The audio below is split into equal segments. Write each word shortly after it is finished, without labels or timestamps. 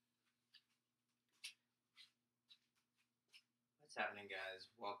What's happening,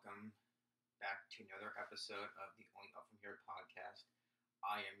 guys? Welcome back to another episode of the Only Up From Here podcast.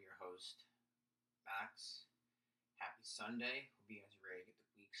 I am your host, Max. Happy Sunday. Hope you guys are ready to get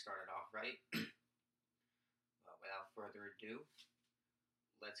the week started off right. But without further ado,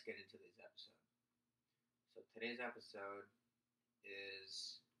 let's get into this episode. So today's episode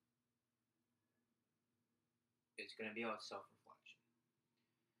is it's going to be about self-reflection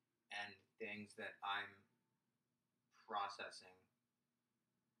and things that I'm processing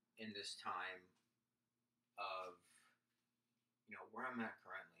in this time of where I'm at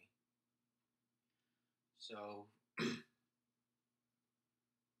currently. So if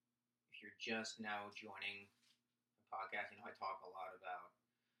you're just now joining the podcast, I talk a lot about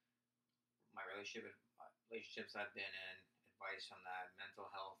my relationships I've been in, advice on that.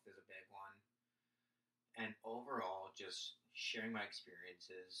 Mental health is a big one, and overall just sharing my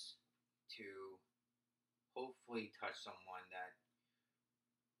experiences to hopefully touch someone that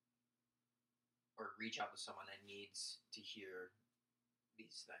or reach out to someone that needs to hear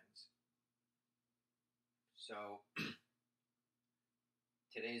these things. So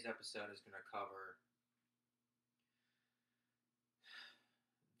today's episode is going to cover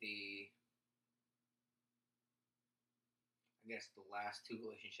the last two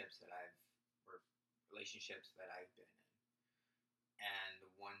relationships that I've been in, and the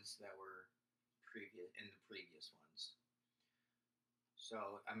ones that were the previous ones.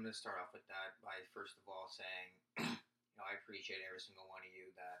 So I'm going to start off with that by first of all saying, I appreciate every single one of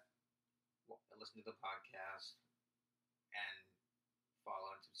you that listen to the podcast and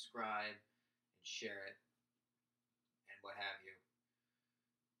follow and subscribe and share it and what have you.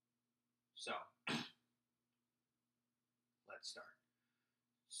 So let's start.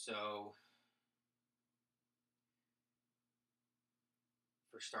 So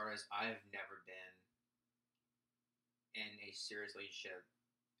for starters, I have never been in a serious relationship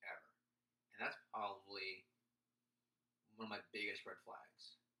ever. And that's probably one of my biggest red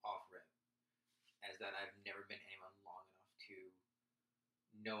flags off rip, as that I've never been anyone long enough to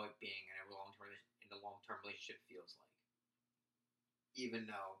know what being in a long-term relationship feels like. Even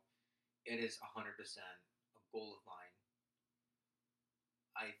though it is 100% a goal of mine,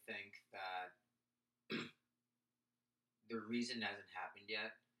 I think that the reason it hasn't happened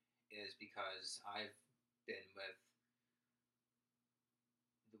yet is because I've been with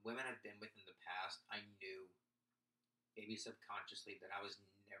the women I've been with in the past. I knew, maybe subconsciously, that I was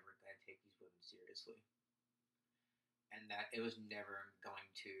never going to take these women seriously, and that it was never going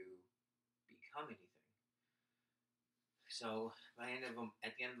to become anything. So at the end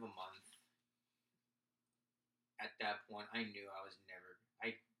of a month, at that point, I knew I was never.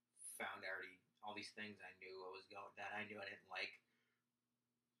 I found already all these things I knew I didn't like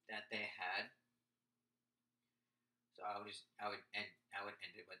that they had. So I would end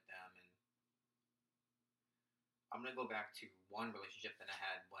it with them, and I'm gonna go back to one relationship that I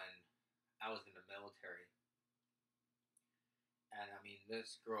had when I was in the military. And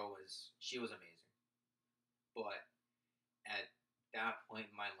this girl was amazing, but at that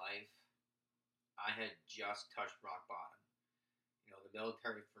point in my life, I had just touched rock bottom. The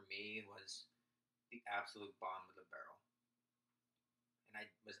military for me was the absolute bottom of the barrel, and I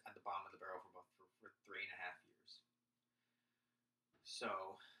was at the bottom of the barrel for 3.5 years.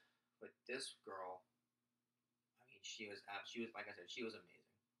 So with this girl, she was like I said, she was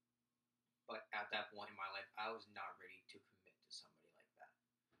amazing. But at that point in my life, I was not ready to commit to somebody like that.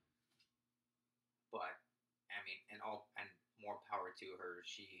 But and more power to her.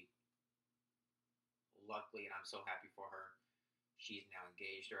 She, luckily, and I'm so happy for her, she's now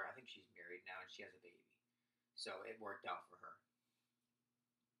engaged, or I think she's married now, and she has a baby. So it worked out for her.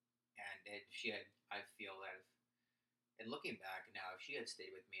 And I feel that and looking back now, if she had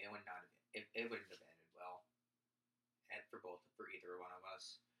stayed with me, it wouldn't have ended well, and for either one of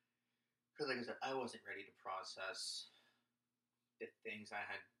us. Because, like I said, I wasn't ready to process the things that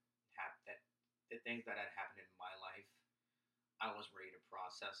had happened in my life. I wasn't ready to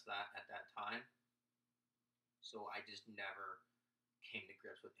process that at that time, so I just never came to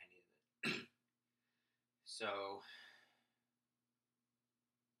grips with any of it. So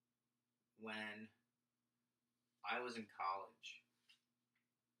when I was in college,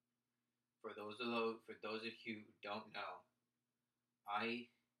 for those of you who don't know, I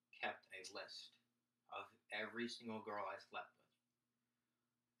kept a list of every single girl I slept with.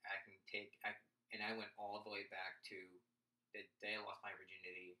 I went all the way back to the day I lost my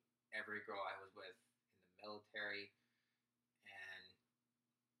virginity. Every girl I was with in the military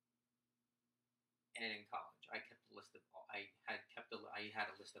and in college, I kept a list of all. I had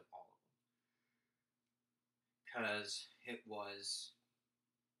a list of all of them, because it was,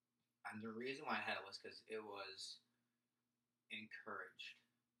 and the reason why I had it was because it was encouraged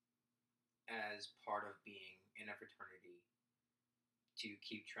as part of being in a fraternity to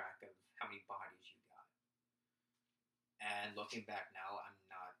keep track of how many bodies you got. And looking back now, I'm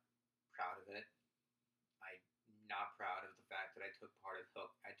not proud of it. I'm not proud of the fact that I took part in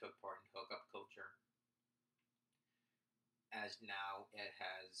hookup culture, as now it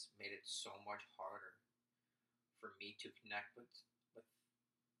has made it so much harder for me to connect with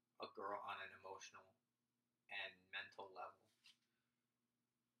a girl on an emotional and mental level,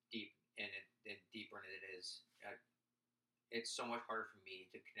 deep in it, and deeper than it is. It's so much harder for me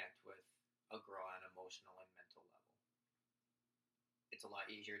to connect with a girl on an emotional and mental level. It's a lot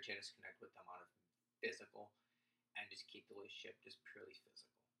easier to just connect with them on a physical and just keep the relationship just purely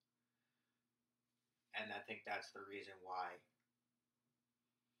physical. And I think that's the reason why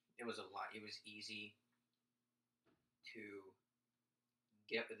it was easy to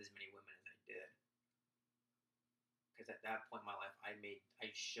get with as many women as I did. Because at that point in my life, I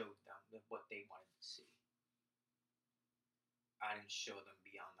showed them what they wanted to see. I didn't show them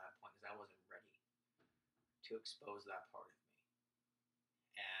beyond that point because I wasn't ready to expose that part of me.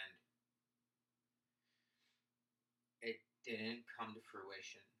 And it didn't come to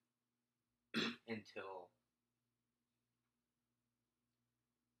fruition until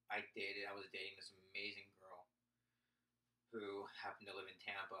I was dating this amazing girl who happened to live in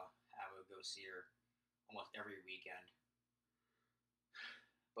Tampa. I would go see her almost every weekend.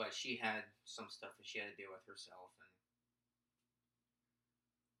 But she had some stuff that she had to deal with herself, and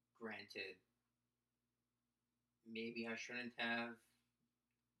granted, maybe I shouldn't have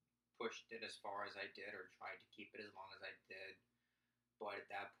pushed it as far as I did or tried to keep it as long as I did. But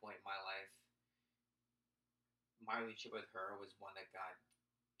at that point in my life, my relationship with her was one that got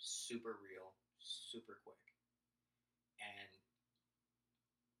super real, super quick. And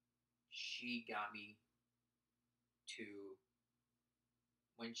she got me to,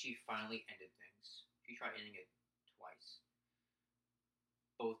 when she finally ended things, she tried ending it twice.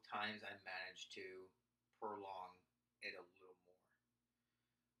 Both times I managed to prolong it a little more.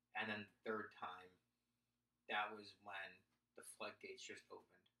 And then the third time, that was when the floodgates just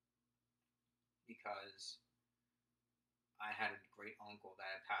opened. Because I had a great uncle that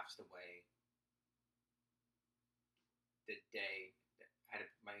had passed away the day that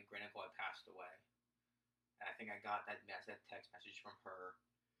my great uncle had passed away. And I think I got that text message from her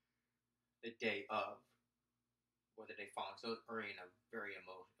the day of, or the day following. So it was already in a very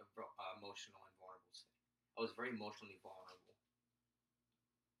emotional and vulnerable state. I was very emotionally vulnerable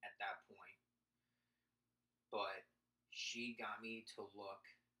at that point. But she got me to look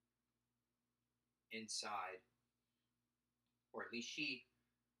inside, or at least she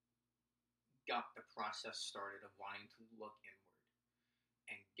got the process started of wanting to look inward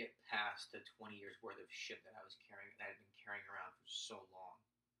and get past the 20 years worth of shit that I had been carrying around for so long.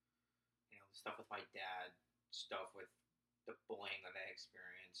 You know, the stuff with my dad, stuff with the bullying that I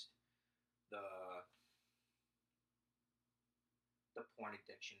experienced, the porn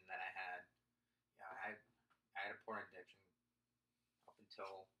addiction that I had. Yeah, I had a porn addiction up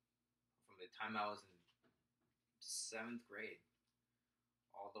until, from the time I was in 7th grade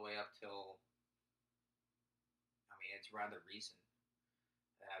all the way up till, I mean, it's rather recent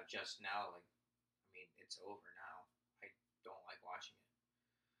that I've just now, like, I mean, it's over now. I don't like watching it.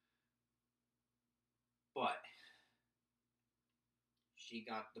 But she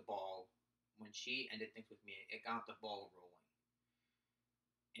got the ball, when she ended things with me, it got the ball rolling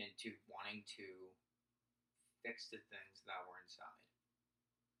into wanting to fix the things that were inside.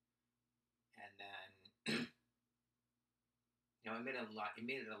 And then, you know, it made it a lot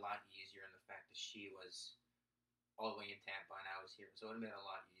easier in the fact that she was all the way in Tampa and I was here. So it made it a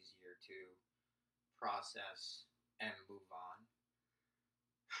lot easier to process and move on.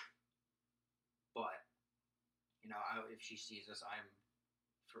 But, you know, if she sees this, I will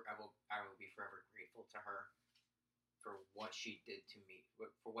be forever grateful to her for what she did to me,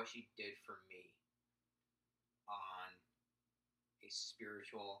 for what she did for me on a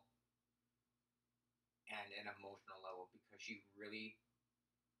spiritual and an emotional level, because she drove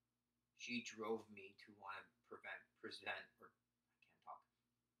me to want to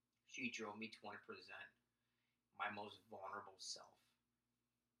she drove me to want to present my most vulnerable self.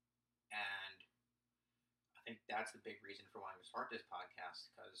 And I think that's the big reason for wanting to start this podcast,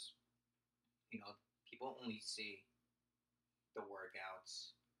 because, you know, people only see the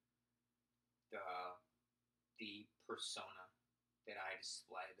workouts, the persona that I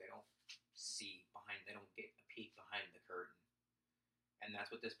display. They don't get a peek behind the curtain. And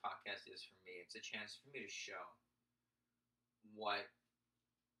that's what this podcast is for me. It's a chance for me to show what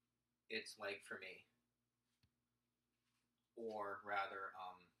it's like for me, or rather,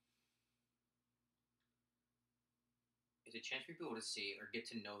 it's a chance for people to see or get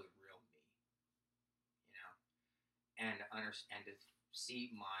to know the real me, you know, and understand to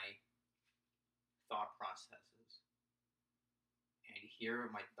see my thought processes and hear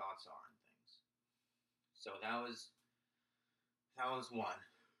what my thoughts are on things. So that was one,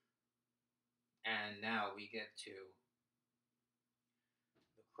 and now we get to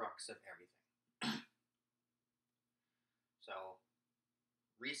the crux of everything. So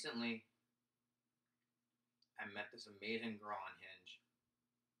recently, I met this amazing girl on Hinge,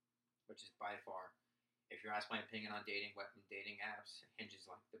 which is by far, if you ask my opinion on dating apps, Hinge is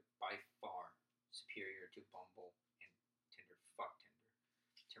like the by far superior to Bumble and Tinder. Fuck Tinder.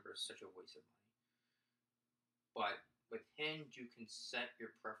 Tinder is such a waste of money. But with Hinge, you can set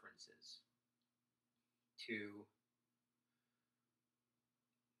your preferences to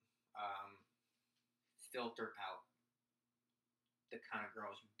um, filter out the kind of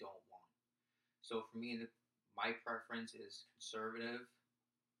girls you don't want. So for me, my preference is conservative,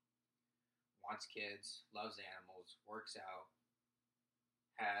 wants kids, loves animals, works out,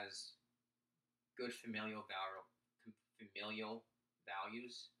 has good familial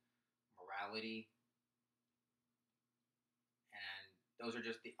values, morality, and those are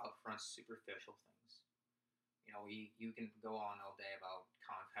just the upfront superficial things. You know, you can go on all day about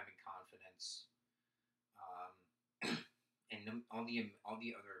having confidence, um, and all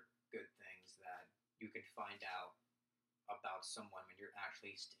the other good things that you can find out about someone when you're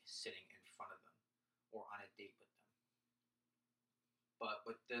actually sitting in front of them or on a date with them. But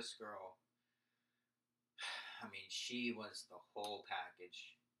with this girl, I mean, she was the whole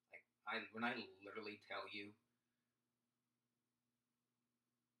package. Like when I literally tell you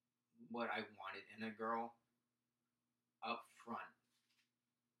what I wanted in a girl up front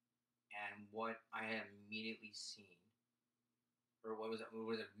and what I had immediately seen, or what was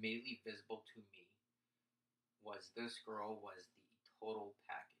immediately visible to me, was this girl was the total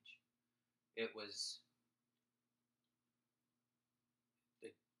package. It was the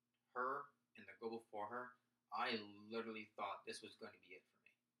her and the girl before her. I literally thought this was going to be it for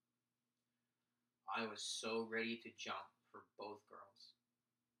me. I was so ready to jump for both girls.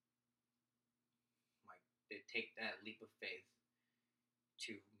 Like, to take that leap of faith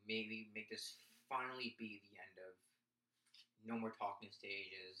to maybe make this finally be the end of no more talking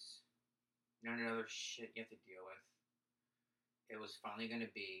stages, none of the other shit you have to deal with. It was finally going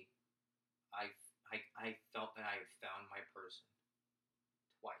to be. I felt that I had found my person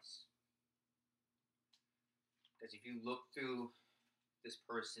twice. Because if you look through this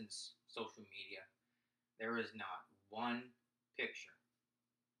person's social media, there is not one picture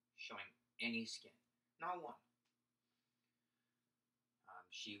showing any skin. Not one.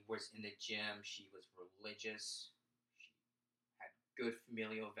 She was in the gym. She was religious. She had good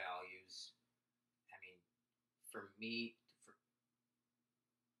familial values. I mean, for me,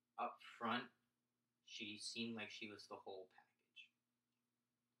 up front, she seemed like she was the whole package.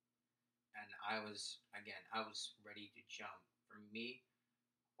 And I was ready to jump. For me,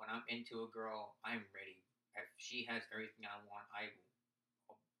 when I'm into a girl, I'm ready. If she has everything I want,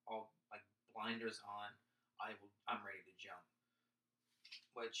 I'll like blinders on. I'm ready to jump.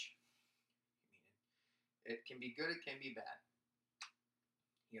 Which, I mean, it can be good. It can be bad.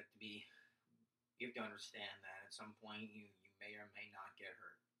 You have to be. You have to understand that at some point you may or may not get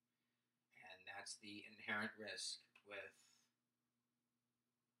hurt, and that's the inherent risk with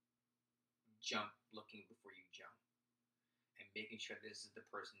looking before you jump, and making sure this is the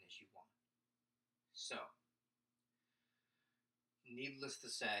person that you want. So, needless to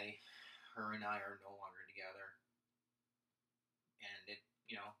say, her and I are no longer together, and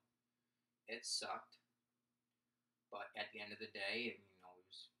it sucked. But at the end of the day, it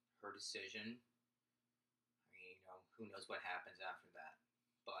was her decision. I mean, who knows what happens after that?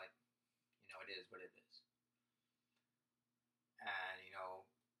 But it is what it is. And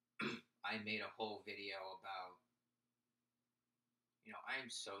I made a whole video about. I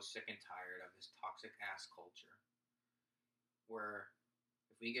am so sick and tired of this toxic ass culture where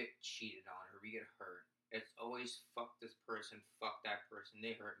if we get cheated on or we get hurt, it's always fuck this person, fuck that person,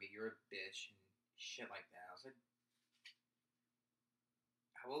 they hurt me, you're a bitch, and shit like that. I was like,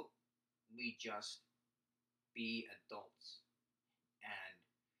 how about we just be adults and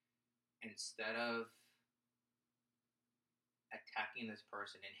instead of attacking this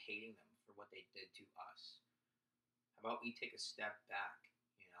person and hating them for what they did to us, how about we take a step back,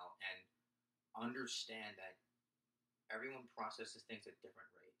 and understand that everyone processes things at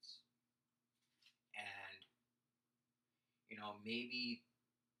different rates. And, maybe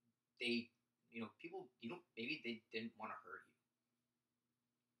they, people, maybe they didn't want to hurt you.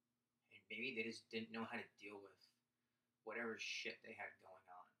 And maybe they just didn't know how to deal with whatever shit they had going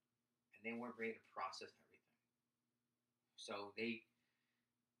on. And they weren't ready to process everything. So they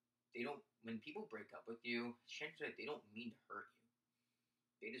don't, when people break up with you, chances are they don't mean to hurt you.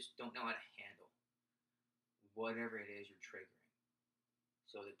 They just don't know how to handle whatever it is you're triggering.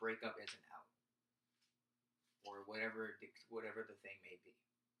 So the breakup isn't out. Or whatever the thing may be.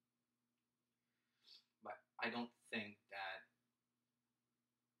 But I don't think that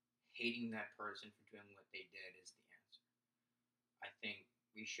hating that person for doing what they did is the answer. I think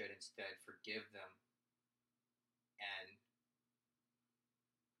we should instead forgive them and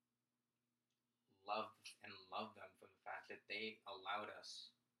love them for the fact that they allowed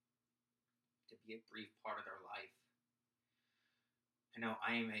us to be a brief part of their life.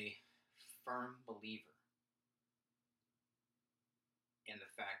 I am a firm believer in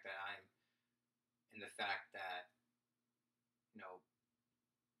the fact that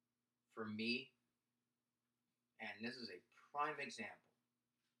for me, and this is a prime example.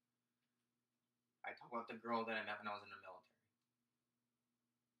 I talk about the girl that I met when I was in the military.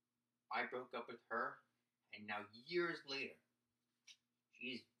 I broke up with her, and now years later,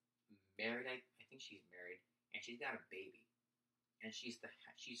 she's married. I think she's married, and she's got a baby, and she's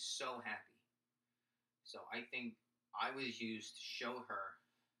so happy. So I think I was used to show her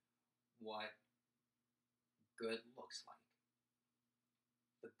what good looks like.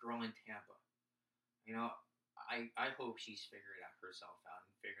 The girl in Tampa, I hope she's figured herself out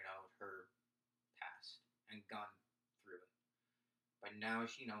and figured out her past and gone through it. But now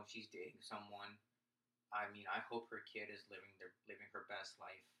she's dating someone. I mean, I hope her kid is living her best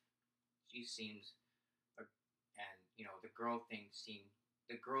life. She seems, and the girl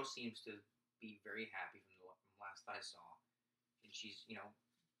seems to be very happy from the last I saw, and she's healing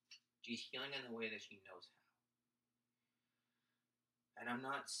in the way that she knows how. And I'm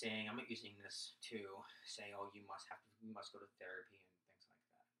not using this to say, oh, you must go to therapy and things like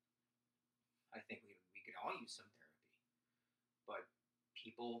that. I think we could all use some therapy, but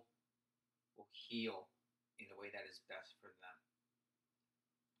people will heal in the way that is best for them,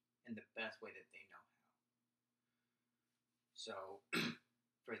 in the best way that they know how. So,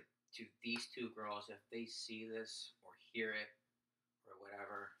 to these two girls, if they see this or hear it or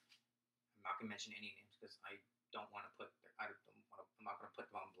whatever, I'm not gonna mention any names because I don't want to I'm not going to put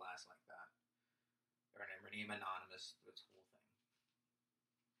them on blast like that. They're going to remain anonymous through this whole thing.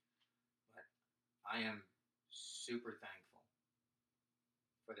 But I am super thankful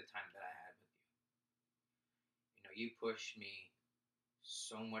for the time that I had with you. You pushed me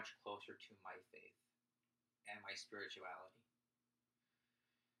so much closer to my faith and my spirituality.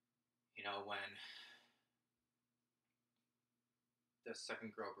 When the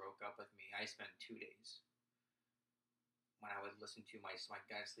second girl broke up with me, I spent 2 days when I would listen to my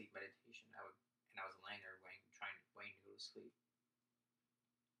guided sleep meditation. I was laying there waiting to go to sleep.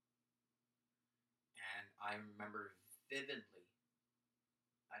 And I remember vividly,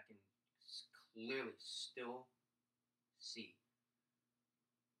 I can clearly still see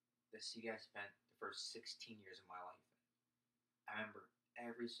the city I spent the first 16 years of my life in. I remember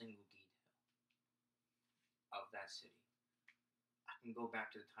every single detail of that city. I can go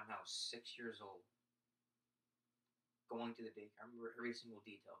back to the time I was 6 years old, going to the daycare. I remember every single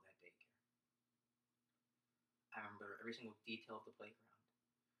detail of that daycare. I remember every single detail of the playground.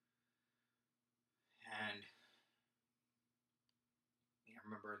 And I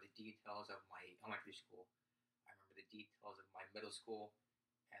remember the details of my elementary school. I remember the details of my middle school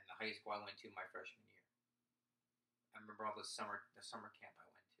and the high school I went to my freshman year. I remember all the summer camp I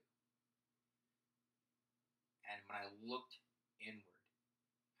went to. And when I looked inward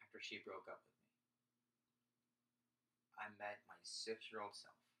after she broke up with me, I met my 6-year-old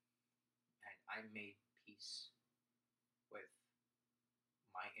self, and I made peace with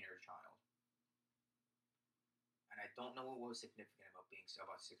my inner child. And I don't know what was significant about being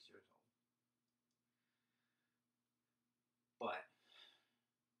about 6 years old. But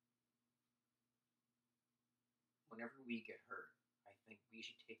whenever we get hurt, I think we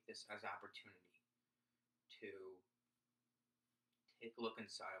should take this as an opportunity to take a look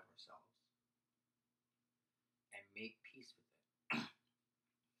inside of ourselves and make peace with it.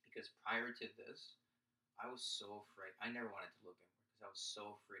 Because prior to this, I was so afraid. I never wanted to look inward because I was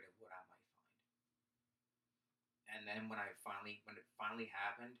so afraid of what I might find. And then when it finally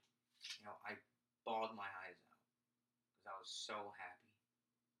happened, I bawled my eyes out because I was so happy.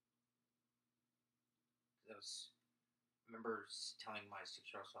 remember telling my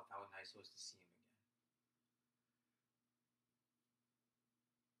 6-year-old self how nice it was to see him again.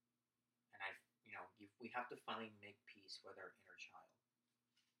 And we have to finally make peace with our inner child.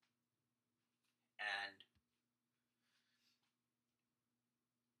 And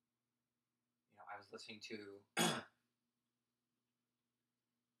I was listening to a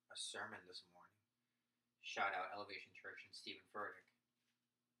sermon this morning. Shout out Elevation Church and Stephen Furtick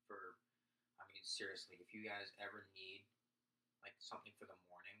for, seriously, if you guys ever need like something for the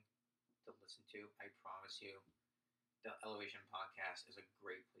morning to listen to, I promise you, the Elevation podcast is a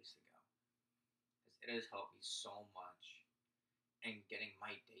great place to go. It has helped me so much in getting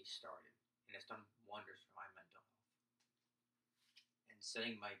my day started, and it's done wonders for my mental health and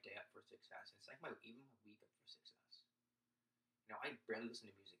setting my day up for success. It's like even my week up for success. I barely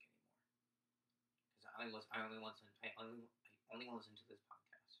listen to music anymore because I only listen to this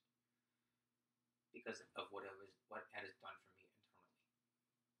podcast because of what it has done for me internally.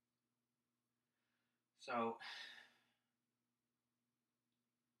 So,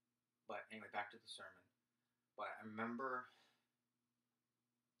 but anyway, back to the sermon. But I remember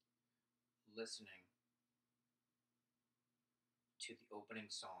listening to the opening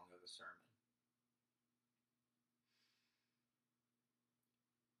song of the sermon.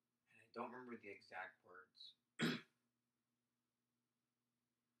 And I don't remember the exact words.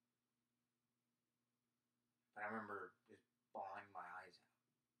 But I remember just bawling my eyes out.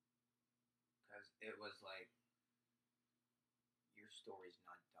 Because it was like, your story's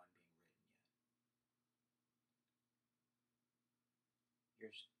not done being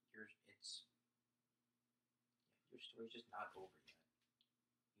written yet. Your story's just not over yet.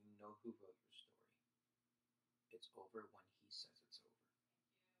 You know who wrote your story. It's over when he says it's over.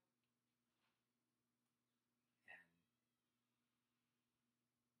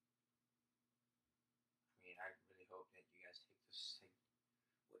 And I really hope that you guys take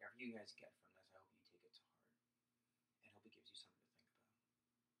whatever you guys get from this, I hope you take it to heart. And hope it gives you something to think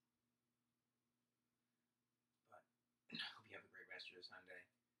about. But I hope you have a great rest of your Sunday.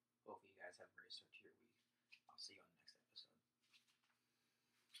 Hopefully you guys have a great start to your week. I'll see you on the next